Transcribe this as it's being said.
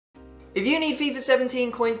If you need FIFA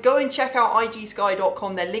 17 coins, go and check out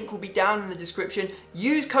igsky.com. Their link will be down in the description.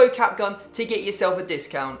 Use code CAPGUN to get yourself a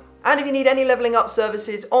discount. And if you need any leveling up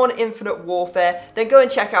services on Infinite Warfare, then go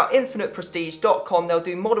and check out infiniteprestige.com. They'll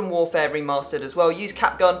do Modern Warfare Remastered as well. Use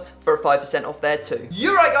CAPGUN for a 5% off there too.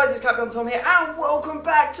 You're right guys, it's CAPGUN Tom here, and welcome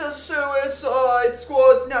back to Suicide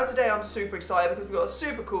Squads. Now today I'm super excited because we've got a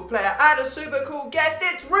super cool player and a super cool guest.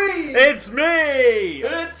 It's Reed! It's me!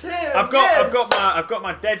 It's him! I've got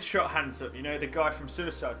my Deadshot hands up, you know, the guy from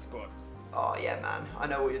Suicide Squad. Oh yeah man, I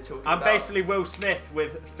know what you're talking about. I'm basically Will Smith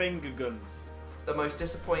with finger guns. The most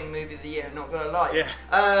disappointing movie of the year, not gonna lie.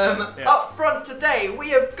 Yeah. Up front today, we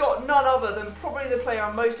have got none other than probably the player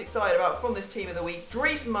I'm most excited about from this team of the week,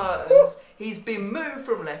 Dries Mertens. He's been moved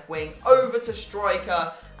from left wing over to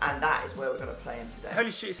striker, and that is where we're gonna play him today.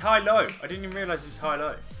 Holy shit, it's high-low. I didn't even realise he was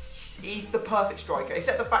high-low. He's the perfect striker,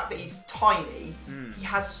 except the fact that he's tiny. He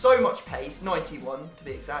has so much pace, 91 to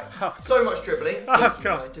be exact. So much dribbling,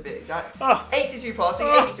 89 to be exact. 82 passing,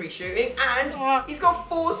 83 shooting, and he's got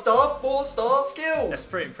 4-star skills. That's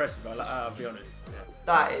pretty impressive, I'll be honest. Yeah.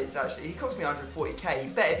 That is actually, he cost me 140k, he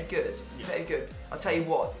better be good. He better be good. I'll tell you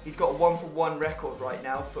what, he's got a 1-for-1 record right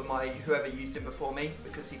now for whoever used him before me,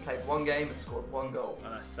 because he played one game and scored 1 goal. Oh,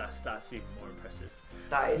 that's even more impressive.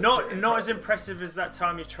 That is not as impressive as that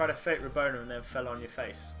time you tried to fake Rabona and then fell on your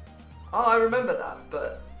face. Oh, I remember that,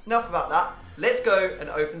 but enough about that. Let's go and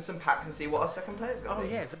open some packs and see what our second player's going to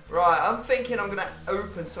be. Yes. Right, I'm thinking I'm going to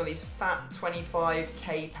open some of these fat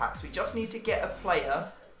 25k packs. We just need to get a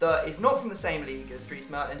player that is not from the same league as Dries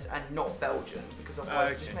Mertens and not Belgian, because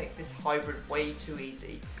otherwise we just make this hybrid way too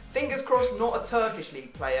easy. Fingers crossed, not a Turkish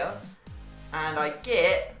league player, and I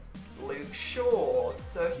get Luke Shaw,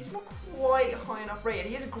 so he's not quite high enough rated.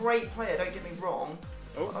 He is a great player, don't get me wrong.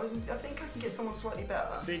 I think I can get someone slightly better.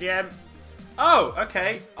 CDM. Oh,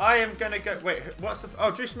 okay. I am going to go... Wait, what's the...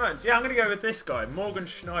 Oh, Dries Mertens. Yeah, I'm going to go with this guy, Morgan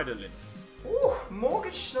Schneiderlin. Ooh,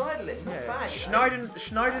 Morgan Schneiderlin. Not bad.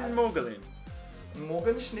 Schneiderlin.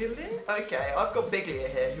 Morgan Schneiderlin? Okay, I've got Biglia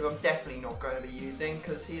here, who I'm definitely not going to be using,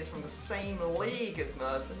 because he is from the same league as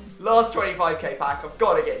Mertens. Last 25k pack, I've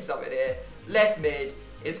got to get something here. Left mid.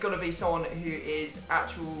 It's going to be someone who is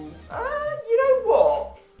actual... you know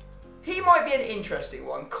what? He might be an interesting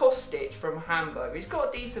one. Kostic from Hamburg. He's got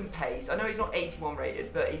a decent pace. I know he's not 81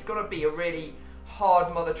 rated, but he's going to be a really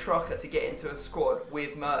hard mother trucker to get into a squad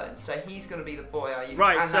with Mertens. So he's going to be the boy I use.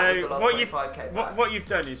 Right, and so what you've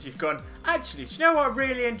done is you've gone, actually, do you know what I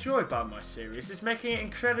really enjoy about my series? Is making it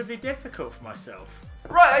incredibly difficult for myself.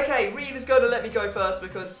 Right, okay, Reeve is going to let me go first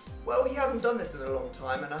because, well, he hasn't done this in a long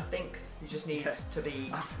time, and I think he just needs to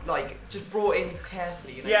be, like, just brought in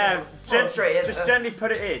carefully, you know? Yeah, just gently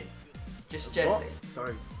put it in. Just gently. What?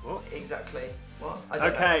 Sorry, what? Exactly. What? I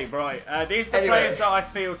don't know. Right. These are the players that I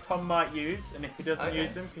feel Tom might use, and if he doesn't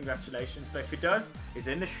use them, congratulations. But if he does, he's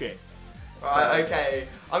in the shit. Right, okay.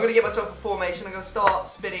 I'm going to get myself a formation. I'm going to start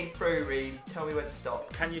spinning through, Reeve. Tell me where to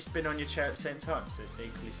stop. Can you spin on your chair at the same time, so it's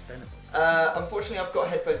equally spinnable? Unfortunately, I've got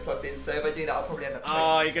headphones plugged in, so if I do that, I'll probably end up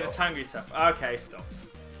changing you're going to tangle yourself. Okay, stop.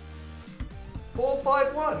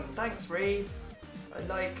 4-5-1. Thanks, Reeve. I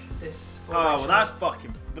like this formation. Oh, well, that's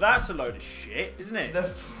fucking... But that's a load of shit, isn't it? The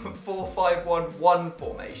 4-5-1-1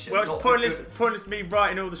 formation. Well, it's pointless me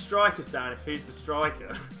writing all the strikers down if he's the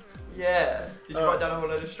striker. Yeah. Did you write down a whole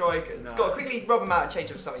load of strikers? No. Got to quickly rub them out and change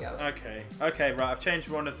them for something else. Okay, right. I've changed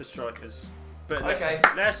one of the strikers. But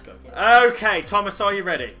let's go. Yeah. Okay, Thomas, are you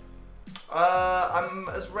ready? I'm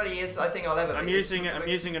as ready as I think I'll ever be. I'm using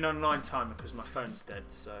an online timer because my phone's dead,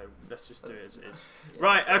 so let's just do it as it is. Yeah,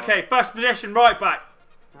 right, okay, first possession, right back.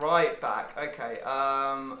 Right back, okay.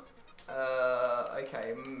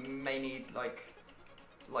 Okay, may need like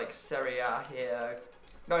Serie A here.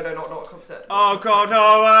 No, not concept. Oh god,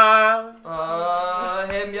 no.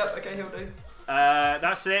 Him, yep, okay, he'll do.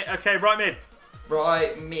 That's it. Okay, right mid.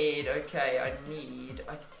 Right mid, okay, I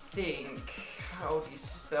think, how do you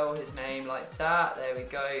spell his name like that? There we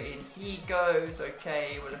go, in he goes.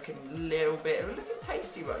 Okay, we're looking we're looking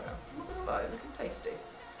tasty right now. I'm not gonna lie, looking tasty.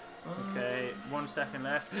 Okay, 1 second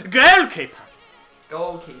left. Goalkeeper!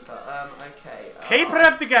 Goalkeeper, okay. Keeper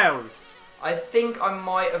of the goals! I think I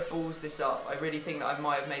might have balls this up. I really think that I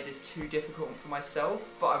might have made this too difficult for myself,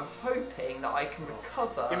 but I'm hoping that I can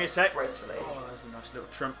recover. Give me a sec. Gracefully. Oh, that's a nice little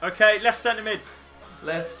trump. Okay, left centre mid.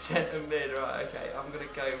 Left centre mid, right, okay. I'm going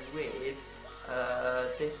to go with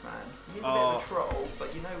this man. He is a bit of a troll,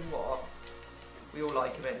 but you know what? We all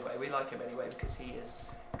like him anyway. We like him anyway because he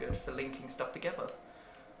is good for linking stuff together.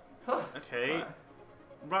 Huh. Okay,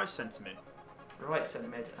 right centre mid. Right centre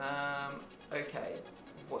mid. Okay,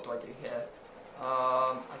 what do I do here?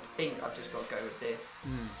 I think I've just got to go with this.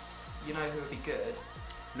 You know who would be good?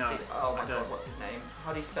 No. Oh my god, what's his name?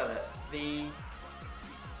 How do you spell it?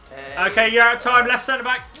 Okay, you're out of time. Left centre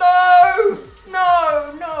back. No!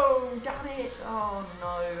 No! No! Damn it! Oh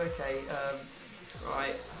no. Okay.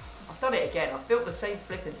 Right. I've done it again. I've built the same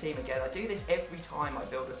flipping team again. I do this every time I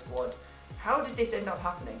build a squad. How did this end up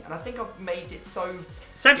happening? And I think I've made it so...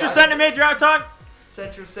 Central centre mid, you're out of time.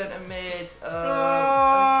 Central centre mid.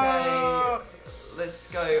 Okay. Let's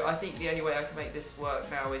go. I think the only way I can make this work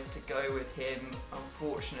now is to go with him,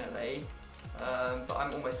 unfortunately. But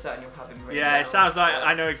I'm almost certain you'll have him written down. It sounds like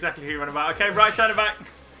I know exactly who you're on about. Okay, right centre back.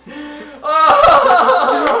 Oh!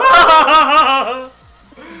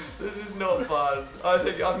 This is not fun. I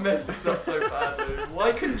think I've messed this up so badly.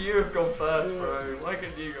 Why couldn't you have gone first, bro? Why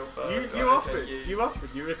couldn't you go first? You offered. You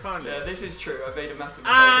offered. You were kind of. Yeah, this is true. I made a massive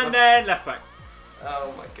mistake. And then left back.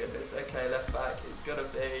 Oh my goodness. Okay, left back. It's gonna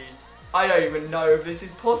be. I don't even know if this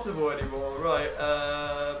is possible anymore. Right.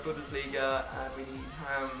 Bundesliga, and we need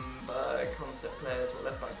Hamburg concept players. What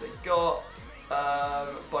left backs they got?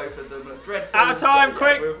 Both of them look dreadful. Out of time, so,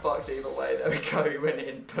 quick! We're fucked either way. There we go. We went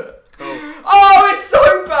in, but. Cool. Oh, it's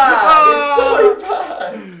so bad! It's so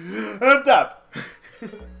bad! And dab.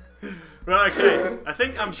 Right, okay. I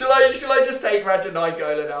think I'm. Shall I just take Raja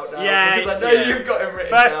Nainggolan out now? Yeah. Because I know you've got him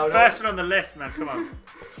written down. First one on the list, man. Come on.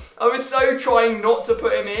 I was so trying not to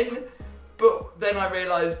put him in, but then I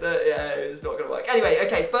realised that it's not going to work. Anyway,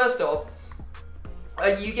 okay. First off.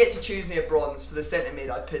 You get to choose me a bronze for the centre mid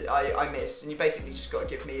I missed, and you basically just got to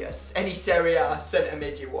give me any Serie A centre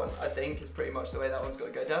mid you want. I think is pretty much the way that one's got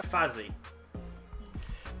to go down. Fazzy.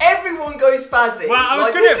 Everyone goes Fazzy. Well, I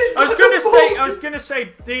was gonna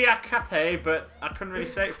say Diakate, but I couldn't really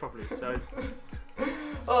say it properly. So.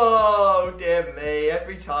 Oh dear me!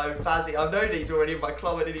 Every time Fazzy, I've known he's already in my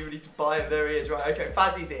club. I didn't even need to buy him. There he is. Right, okay,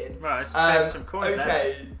 Fazzy's in. Right, let's save some coins.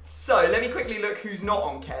 Okay, so let me quickly look who's not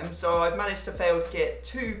on Chem. So I've managed to fail to get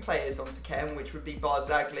 2 players onto Chem, which would be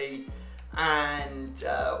Barzagli and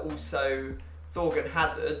also Thorgan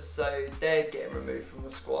Hazard. So they're getting removed from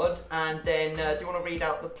the squad. And then, do you want to read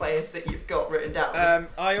out the players that you've got written down?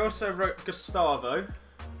 I also wrote Gustavo.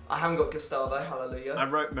 I haven't got Gustavo. Hallelujah. I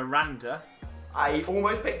wrote Miranda. I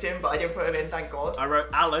almost picked him, but I didn't put him in, thank God. I wrote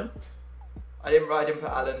Alan. I didn't put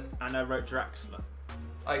Alan. And I wrote Draxler.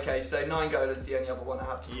 Okay, so Nainggolan's the only other one I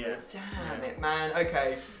have to remove. Yeah. Damn it, man.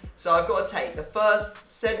 Okay, so I've got to take the first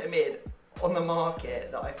centre mid on the market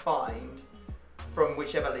that I find from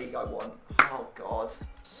whichever league I want. Oh, God.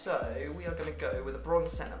 So, we are going to go with a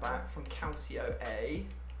bronze centre back from Calcio A.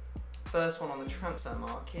 First one on the transfer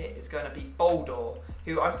market is going to be Boldor,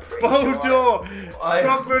 who I'm pretty sure... I'm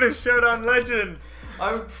Scott British Showdown legend!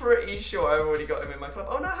 I'm pretty sure I've already got him in my club.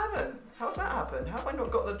 Oh, no, I haven't. How's that happened? How have I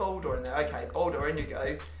not got the Boldor in there? Okay, Boldor, in you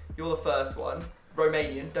go. You're the first one.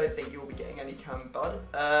 Romanian, don't think you'll be getting any Cam Bud.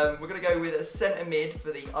 We're going to go with a centre mid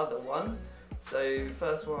for the other one. So,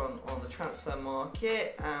 first one on the transfer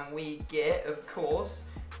market, and we get, of course,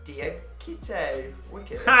 Diakite.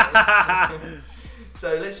 Wicked.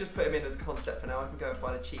 So let's just put him in as a concept for now. I can go and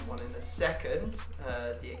find a cheap one in a second.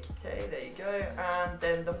 Diakite, there you go. And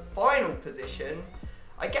then the final position,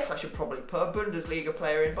 I guess I should probably put a Bundesliga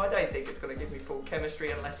player in, but I don't think it's going to give me full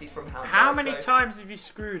chemistry unless he's from Hamburg. How many times have you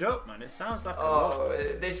screwed up, man? It sounds like a lot.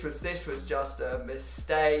 This was just a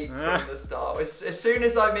mistake from the start. As soon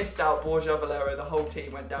as I missed out Borja Valero, the whole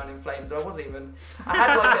team went down in flames. I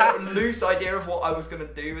had like a loose idea of what I was going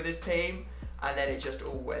to do with this team, and then it just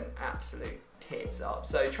all went absolute hits up.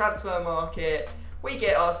 So transfer market, we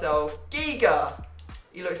get ourselves Giga.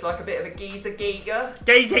 He looks like a bit of a geezer Giga.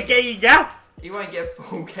 Giga. He won't get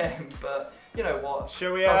full chem, but you know what?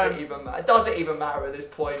 Shall we? Does it even matter? Does it even matter at this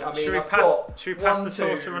point? I mean, should we pass the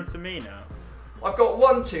torch on to me now? I've got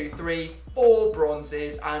 1, 2, 3, 4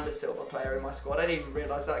 bronzes and a silver player in my squad. I didn't even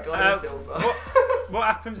realise that guy was silver. What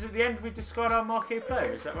happens at the end? We discard our marquee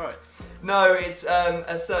player. Is that right? No, it's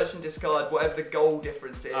a search and discard. Whatever the goal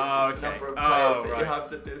difference is, it's the number of players that you have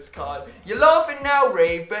to discard. You're laughing now,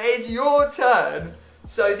 Reeve, but it's your turn.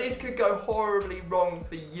 So this could go horribly wrong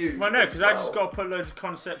for you. Well, no, because I just got to put loads of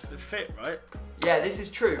concepts that fit, right? Yeah, this is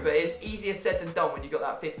true, but it's easier said than done when you've got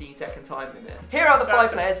that 15-second time limit. Here are the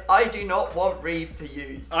 5 players I do not want Reeve to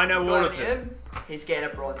use. I know all of them. He's getting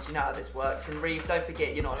a bronze. You know how this works. And Reeve, don't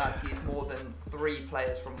forget, you're not allowed to use more than 3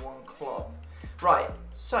 players from one club. Right,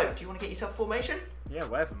 so do you want to get yourself formation? Yeah,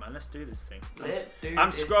 whatever, man. Let's do this thing. I'm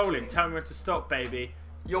scrolling. Tell me when to stop, baby.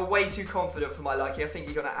 You're way too confident for my liking. I think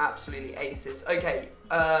you're going to absolutely ace this. Okay,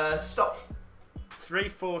 stop. 3,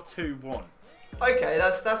 4, 2, 1. Okay,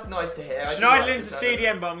 that's nice to hear. Schneiderlin's a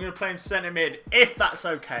CDM, but I'm going to play him centre mid, if that's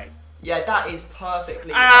okay. Yeah, that is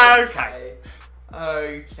perfectly okay.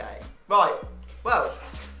 Okay. Right, well,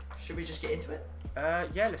 should we just get into it?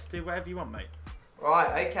 Yeah, let's do whatever you want, mate.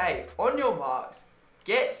 Right, okay. On your marks,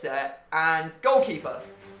 get set, and goalkeeper.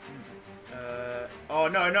 Oh,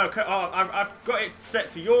 no. Oh, I've got it set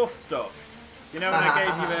to your stuff. You know when I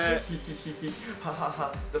gave you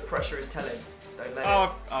the... The pressure is telling. Don't let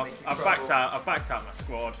I've backed out. I've backed out my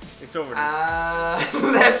squad. It's already...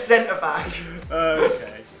 left centre back.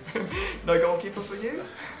 Okay. No goalkeeper for you?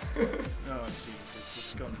 Oh, Jesus.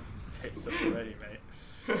 It's gone tits up already, mate.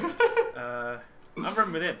 I'll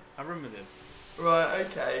run with him. Right,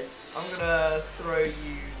 okay. I'm going to throw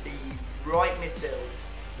you the right midfield.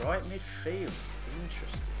 Right midfield.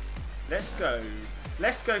 Interesting.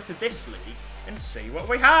 Let's go to this league and see what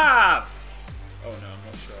we have. Oh no, I'm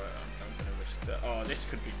not sure. I'm going to risk that. Oh, this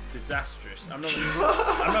could be disastrous. I'm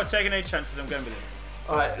not taking any chances. I'm going with him.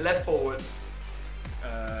 All right, left forward.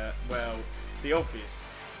 Well, the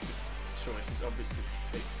obvious choice is obviously to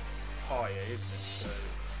pick Payet, isn't it? So,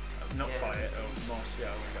 not Payet,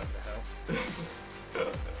 Martial, whatever the hell.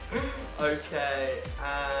 Okay,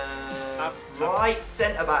 and right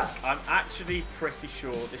centre back. I'm actually pretty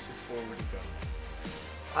sure this is already gone.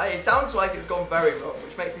 It sounds like it's gone very wrong,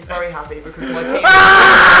 which makes me very happy because my team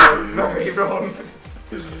is very wrong.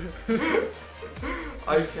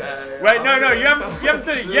 Okay. Wait, no, you haven't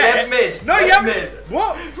done it yet. Left mid. No, left you haven't. Mid.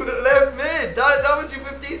 What? Left mid. That was your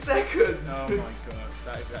 15 seconds. Oh my god,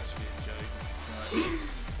 that is actually a joke. Right.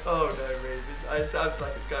 Oh no, Reeve. It sounds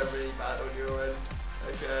like it's going really bad on your end.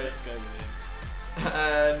 Okay. Let's go with him.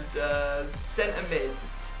 And centre mid.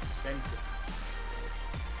 Centre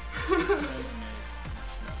mid.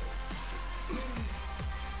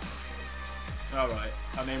 Alright,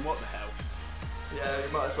 I mean, what the hell? Yeah,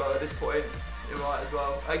 you might as well at this point. You might as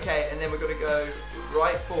well. Okay, and then we're going to go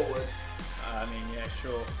right forward. I mean, yeah,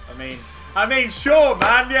 sure. I mean, sure,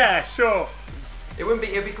 man. Yeah, sure. It'd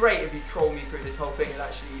be great if you troll me through this whole thing and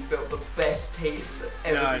actually you built the best team that's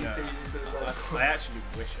ever been seen. I actually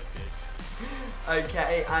wish I did.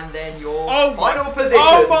 Okay, and then your final position.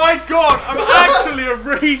 Oh my god, I'm actually a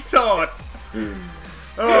retard.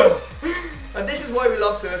 Oh. And this is why we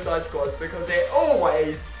love Suicide Squads, because it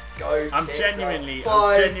always goes. I'm genuinely the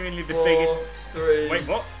 4, biggest. 3, wait,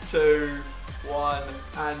 what? 2, 1,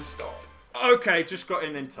 and stop. Okay, just got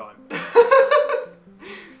in time.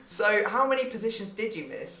 So, how many positions did you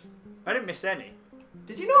miss? I didn't miss any.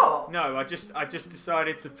 Did you not? No, I just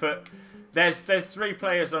decided to put. There's 3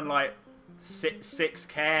 players on like six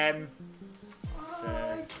chem.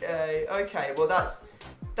 So. Okay. Well, that's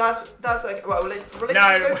okay. Well, let's go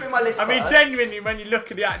through my list. I mean, genuinely, when you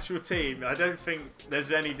look at the actual team, I don't think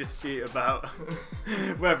there's any dispute about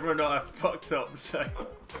whether or not I fucked up. So.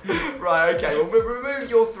 Right. Okay. Well, we'll remove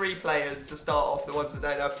your 3 players to start off. The ones that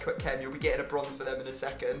don't have quick chem, you'll be getting a bronze for them in a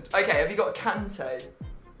second. Okay. Have you got Kante?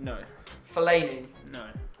 No. Fellaini? No.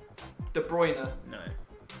 De Bruyne? No.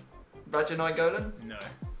 Rajanai Golan? No.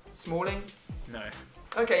 Smalling? No.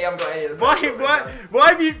 Okay, you haven't got any of them.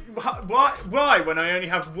 Why, when I only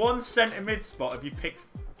have 1 centre mid spot, have you picked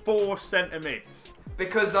 4 centre mids?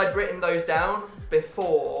 Because I'd written those down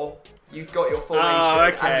before you got your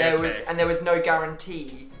formation, and there was no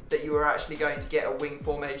guarantee that you were actually going to get a wing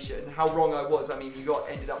formation. How wrong I was. I mean, you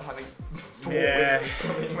ended up having 4 wingers.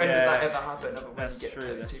 I mean, when does that ever happen? That's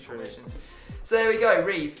true. Formations? So there we go,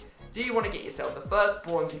 Reeve. Do you want to get yourself the first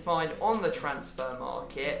bronze you find on the transfer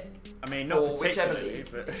market? I mean, not particularly,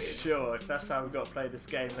 but sure, if that's how we've got to play this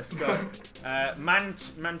game, let's go.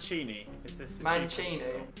 Mancini. Is this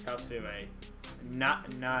Mancini? Calciue.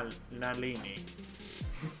 Nalini.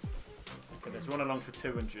 Okay, there's one along for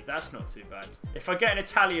 200. That's not too bad. If I get an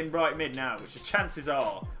Italian right mid now, which the chances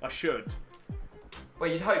are I should. Well,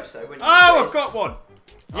 you'd hope so, wouldn't you? Oh, I've got one.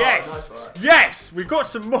 Yes! Oh, nice work. Yes! We've got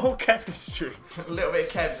some more chemistry. A little bit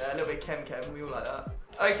of chem there, a little bit of chem. We all like that.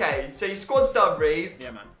 Okay, so your squad's done, Reeve.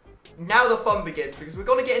 Yeah, man. Now the fun begins, because we're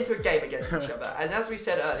going to get into a game against each other. And as we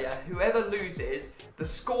said earlier, whoever loses, the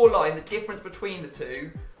scoreline, the difference between the two,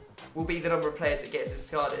 will be the number of players that gets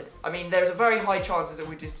discarded. I mean, there's a very high chance that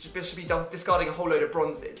we just should be discarding a whole load of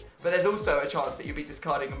bronzes. But there's also a chance that you'll be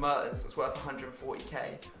discarding a Mertens that's worth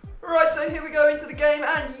 140k. Right, so here we go into the game,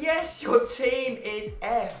 and yes, your team is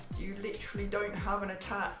effed. You literally don't have an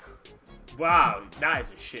attack. Wow, that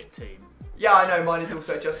is a shit team. Yeah, I know, mine is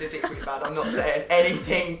also just as equally bad. I'm not saying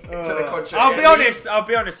anything to the contrary. I'll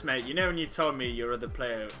be honest, mate. You know when you told me your other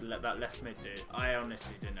player, that left mid dude, I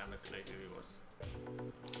honestly didn't have a clue who he was.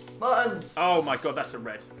 Mertens. Oh my god, that's a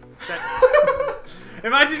red.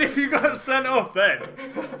 Imagine if you got sent off then.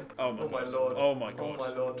 Oh my lord. Oh my god. Oh my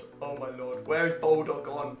lord. Oh my lord. Where is Bulldog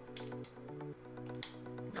gone?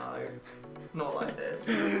 No. Not like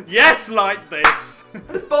this. Yes, like this.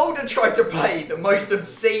 Has Boulder tried to play the most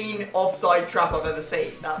obscene offside trap I've ever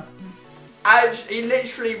seen? He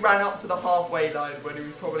literally ran up to the halfway line when he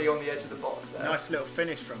was probably on the edge of the box there. Nice little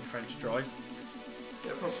finish from French Droys.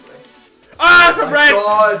 Yeah, probably. Ah, it's a red!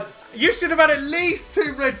 God. You should have had at least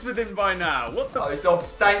 2 reds with him by now. What the? Oh, it's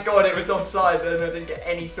off. Thank God it was offside. Then I didn't get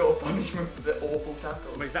any sort of punishment for the awful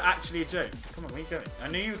tackle. Wait, is that actually a joke? Come on, where are you going? I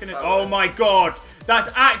knew you were going to... Oh my God. That's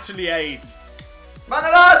actually AIDS.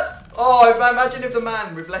 Manolas! Oh, imagine if the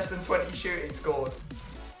man with less than 20 shooting scored.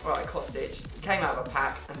 Alright, Kostic. He came out of a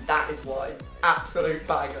pack, and that is why. Absolute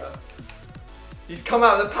banger. He's come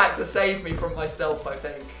out of the pack to save me from myself, I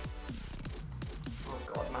think. Oh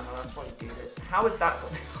God, Manolas, why do you do this? How is that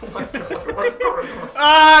going? Oh my God, what's going on?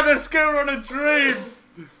 Ah, the skill run of dreams!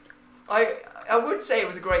 I would say it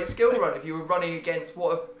was a great skill run if you were running against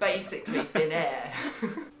what are basically thin air.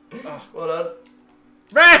 Oh. Well done.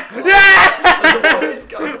 Ref! Yeah! What is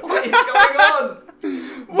going on?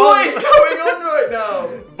 What is going on right now?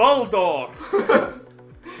 Voldor!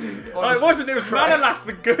 Oh, it wasn't, it was Manolas,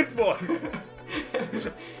 the good one.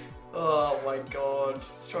 Oh my God.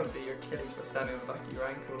 Just trying to do your Achilles by standing on the back of your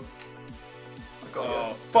ankle. I've got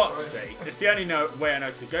Oh, fuck's sake. It's the only way I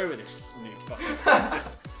know to go with this new fucking system.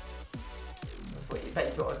 You bet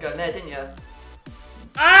you thought I was going there, didn't you?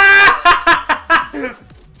 Ah!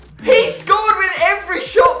 He scored with every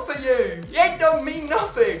shot for you! He ain't done me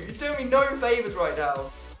nothing! He's doing me no favours right now.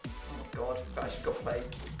 Oh my God, I've actually got plays.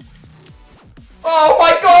 Oh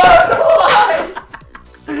my God!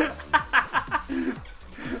 Why?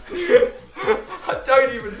 I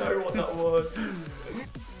don't even know what that was.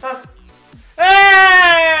 That's...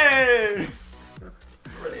 Hey!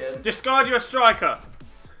 Brilliant. Discard your striker.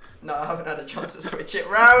 No, I haven't had a chance to switch it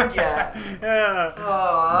round yet. Yeah.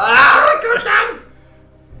 Oh, God damn!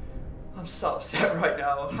 I'm so upset right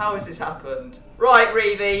now. How has this happened? Right,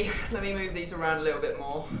 Reevy, let me move these around a little bit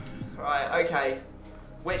more. Right, okay.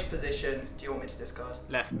 Which position do you want me to discard?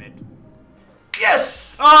 Left mid.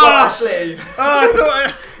 Yes! Oh! Well, Ashley! Oh,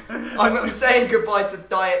 I thought I'm saying goodbye to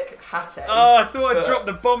Diet Hate. Oh, I thought I'd drop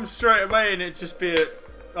the bomb straight away and it'd just be a...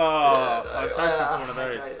 Oh, Yeah, no, I was hoping for one of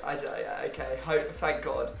those. yeah, okay. Thank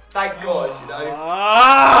God. Thank God, you know.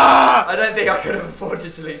 Ah! I don't think I could have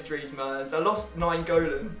afforded to lose Dries Mertens. I lost 9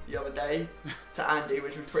 Golan the other day to Andy,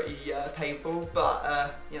 which was pretty painful.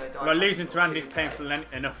 But, you know... Well, losing to Andy's painful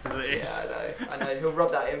enough as it is. Yeah, I know. He'll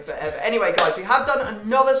rub that in forever. Anyway, guys, we have done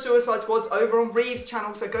another Suicide Squads over on Reeves'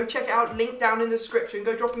 channel, so go check it out. Link down in the description.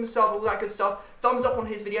 Go drop him a sub, all that good stuff. Thumbs up on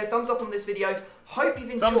his video. Thumbs up on this video. Hope you've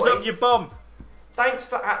enjoyed. Thumbs up your bum. Thanks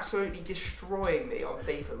for absolutely destroying me on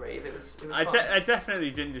FIFA, Reeve. It was fun. I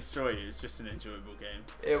definitely didn't destroy you. It's just an enjoyable game.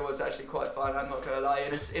 It was actually quite fun, I'm not going to lie.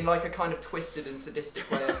 In like a kind of twisted and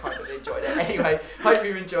sadistic way, I kind of enjoyed it. Anyway, hope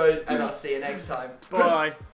you enjoyed, and I'll see you next time. Bye.